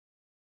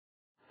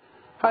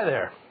Hi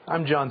there,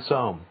 I'm John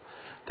Somm.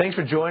 Thanks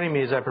for joining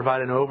me as I provide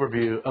an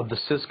overview of the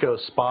Cisco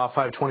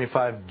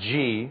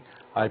SPA525G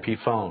IP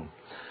phone.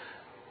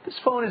 This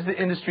phone is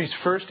the industry's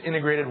first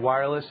integrated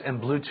wireless and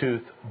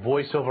Bluetooth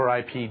voice over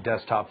IP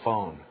desktop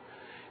phone.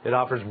 It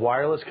offers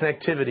wireless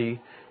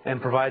connectivity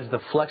and provides the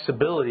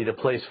flexibility to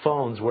place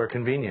phones where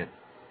convenient.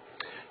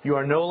 You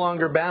are no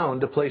longer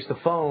bound to place the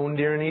phone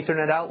near an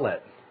Ethernet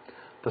outlet.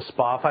 The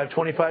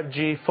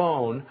SPA525G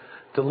phone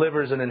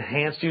delivers an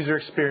enhanced user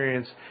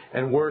experience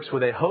and works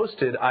with a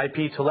hosted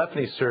IP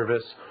telephony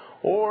service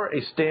or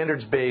a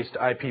standards-based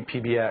IP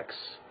PBX.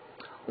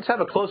 Let's have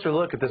a closer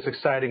look at this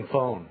exciting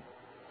phone.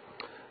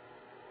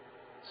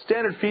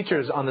 Standard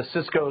features on the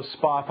Cisco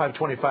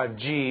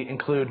SPA525G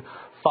include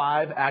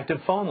 5 active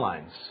phone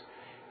lines.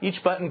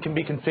 Each button can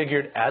be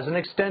configured as an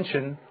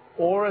extension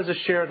or as a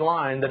shared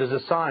line that is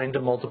assigned to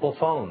multiple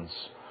phones.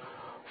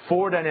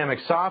 4 dynamic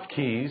soft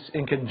keys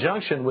in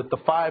conjunction with the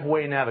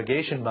 5-way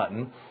navigation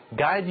button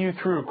guide you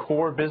through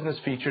core business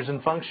features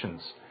and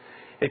functions.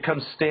 It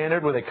comes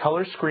standard with a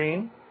color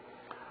screen,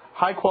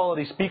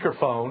 high-quality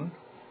speakerphone,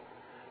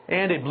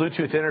 and a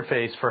Bluetooth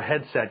interface for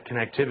headset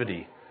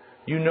connectivity.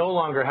 You no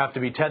longer have to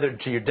be tethered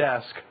to your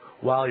desk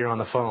while you're on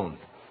the phone.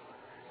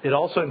 It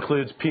also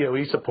includes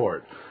PoE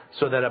support,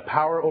 so that a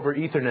Power over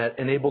Ethernet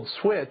enabled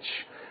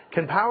switch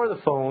can power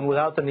the phone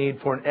without the need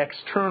for an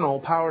external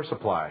power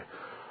supply.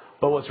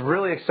 But what's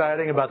really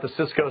exciting about the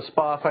Cisco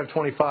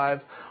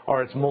SPA525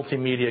 are its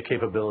multimedia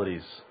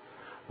capabilities.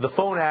 The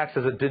phone acts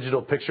as a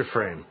digital picture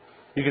frame.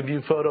 You can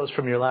view photos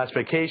from your last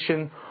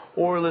vacation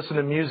or listen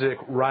to music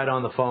right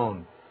on the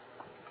phone.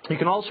 You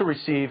can also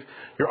receive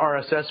your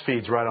RSS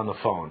feeds right on the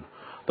phone.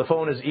 The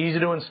phone is easy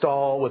to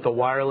install with a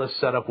wireless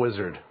setup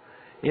wizard.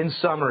 In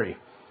summary,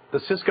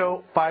 the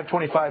Cisco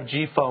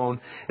 525G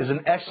phone is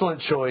an excellent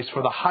choice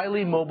for the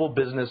highly mobile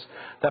business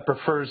that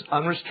prefers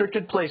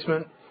unrestricted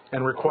placement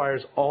and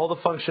requires all the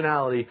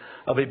functionality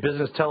of a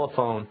business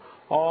telephone,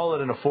 all at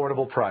an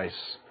affordable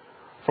price.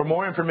 For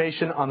more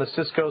information on the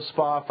Cisco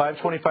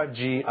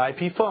SPA525G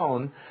IP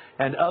phone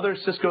and other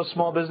Cisco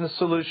small business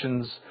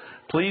solutions,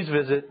 please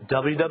visit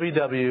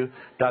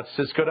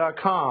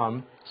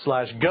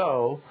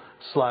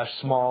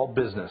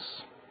www.cisco.com/go/smallbusiness.